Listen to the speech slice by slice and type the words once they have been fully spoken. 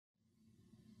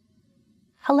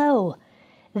Hello,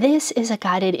 this is a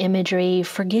guided imagery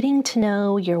for getting to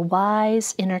know your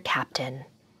wise inner captain.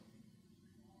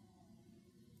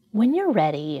 When you're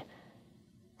ready,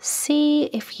 see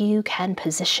if you can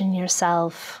position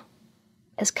yourself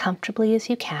as comfortably as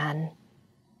you can,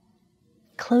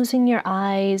 closing your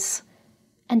eyes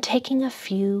and taking a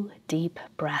few deep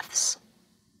breaths.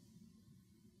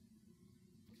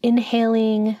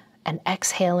 Inhaling and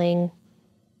exhaling,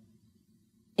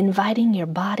 inviting your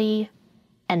body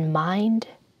and mind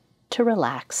to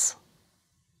relax.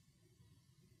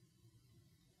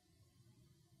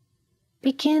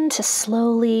 Begin to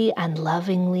slowly and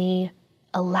lovingly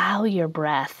allow your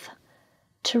breath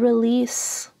to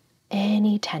release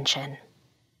any tension,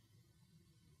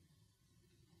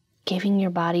 giving your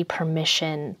body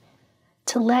permission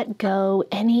to let go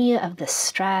any of the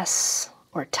stress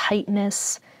or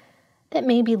tightness that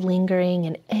may be lingering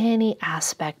in any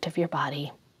aspect of your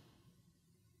body,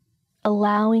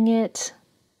 allowing it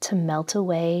to melt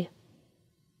away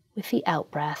with the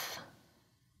out-breath,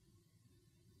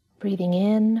 breathing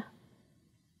in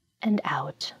and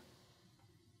out,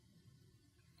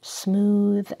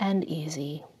 smooth and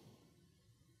easy.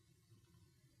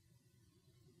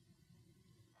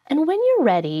 And when you're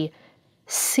ready,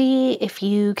 see if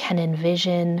you can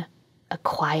envision a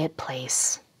quiet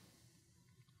place,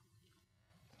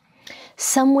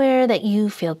 somewhere that you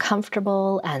feel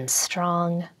comfortable and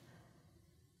strong,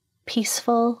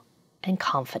 peaceful and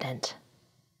confident.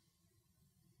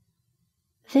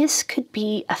 This could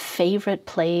be a favorite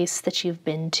place that you've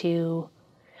been to,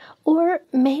 or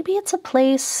maybe it's a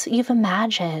place you've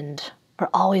imagined or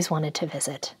always wanted to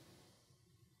visit.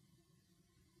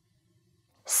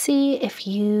 See if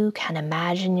you can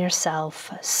imagine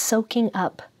yourself soaking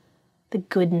up the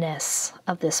goodness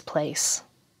of this place,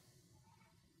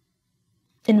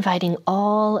 inviting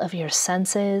all of your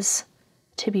senses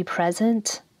to be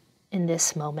present in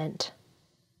this moment.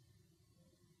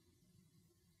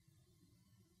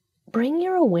 Bring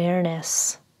your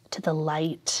awareness to the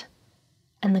light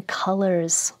and the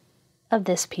colors of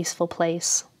this peaceful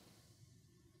place.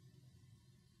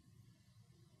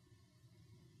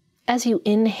 As you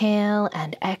inhale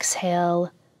and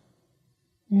exhale,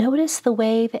 notice the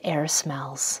way the air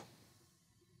smells.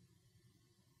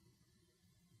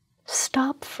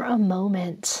 Stop for a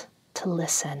moment to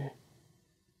listen.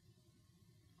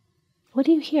 What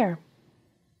do you hear?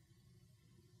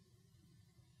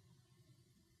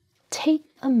 Take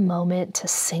a moment to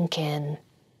sink in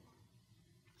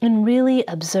and really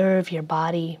observe your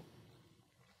body,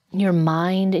 your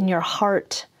mind, and your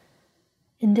heart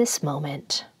in this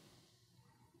moment.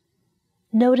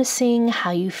 Noticing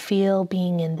how you feel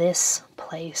being in this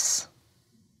place.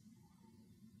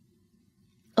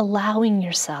 Allowing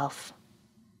yourself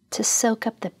to soak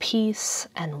up the peace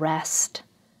and rest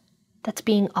that's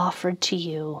being offered to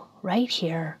you right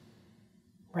here,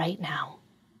 right now.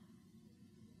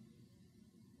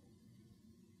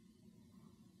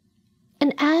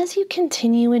 And as you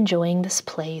continue enjoying this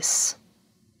place,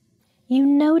 you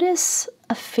notice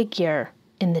a figure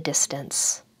in the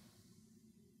distance.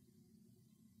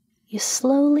 You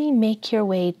slowly make your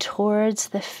way towards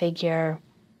the figure,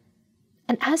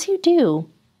 and as you do,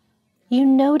 you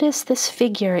notice this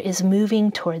figure is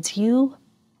moving towards you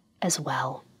as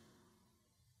well.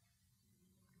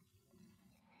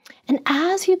 And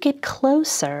as you get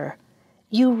closer,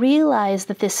 you realize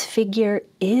that this figure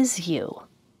is you,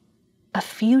 a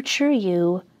future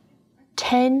you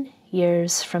 10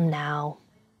 years from now.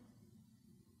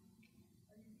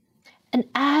 And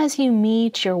as you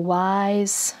meet your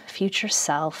wise future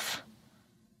self,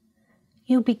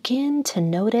 you begin to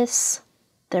notice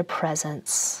their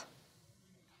presence.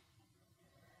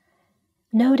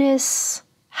 Notice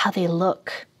how they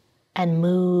look and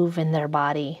move in their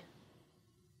body.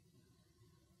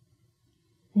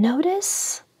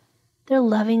 Notice their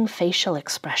loving facial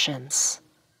expressions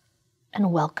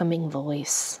and welcoming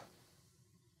voice.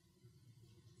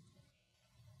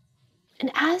 And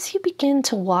as you begin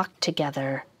to walk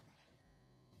together,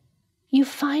 you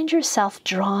find yourself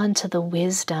drawn to the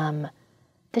wisdom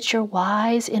that your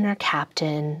wise inner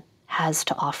captain has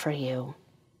to offer you.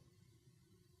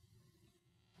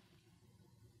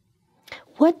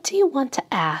 What do you want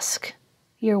to ask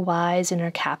your wise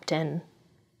inner captain?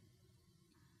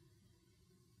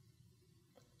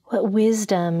 What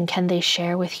wisdom can they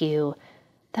share with you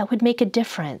that would make a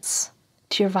difference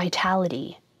to your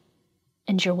vitality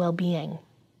and your well-being?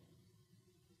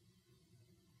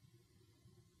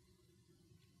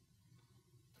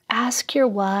 Ask your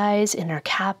wise inner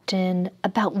captain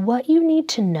about what you need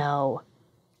to know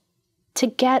to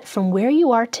get from where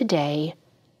you are today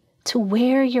to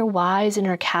where your wise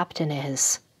inner captain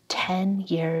is 10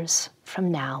 years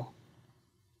from now.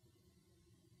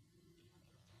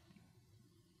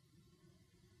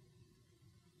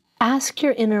 Ask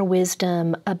your inner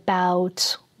wisdom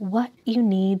about what you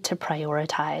need to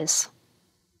prioritize.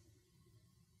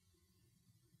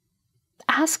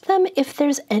 Ask them if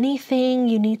there's anything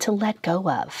you need to let go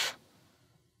of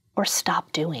or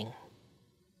stop doing.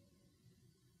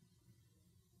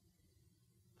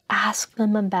 Ask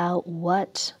them about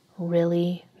what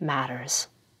really matters.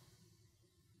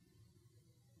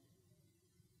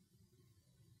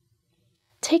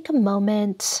 Take a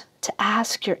moment to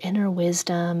ask your inner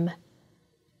wisdom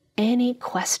any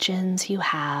questions you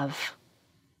have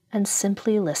and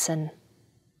simply listen.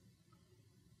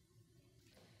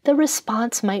 The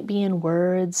response might be in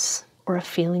words or a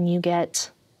feeling you get.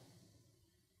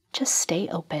 Just stay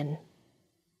open.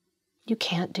 You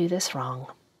can't do this wrong.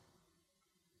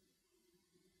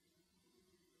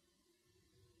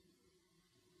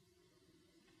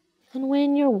 And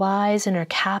when your wise inner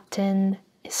captain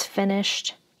is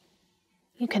finished,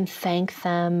 you can thank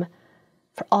them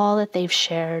for all that they've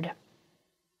shared.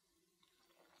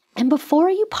 And before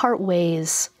you part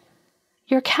ways,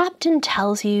 your captain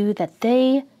tells you that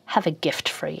they have a gift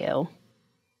for you.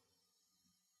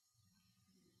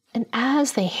 And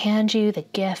as they hand you the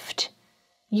gift,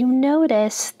 you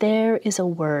notice there is a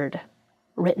word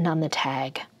written on the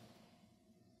tag.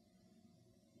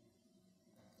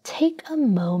 Take a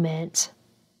moment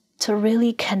to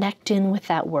really connect in with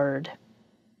that word.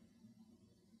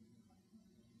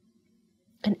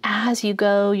 And as you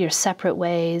go your separate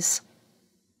ways,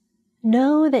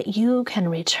 know that you can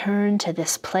return to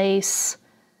this place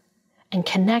and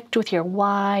connect with your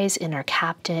wise inner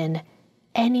captain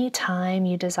anytime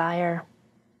you desire.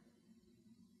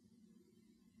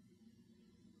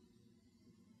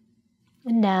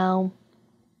 And now,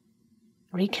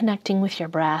 reconnecting with your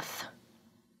breath,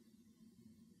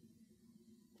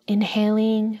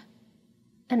 inhaling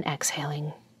and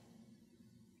exhaling.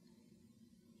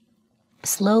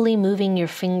 Slowly moving your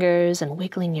fingers and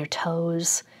wiggling your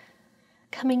toes,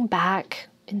 coming back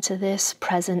into this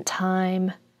present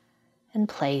time and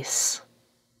place.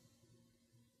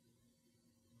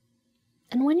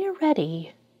 And when you're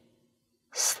ready,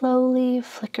 slowly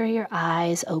flicker your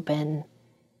eyes open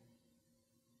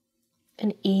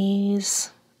and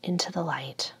ease into the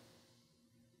light.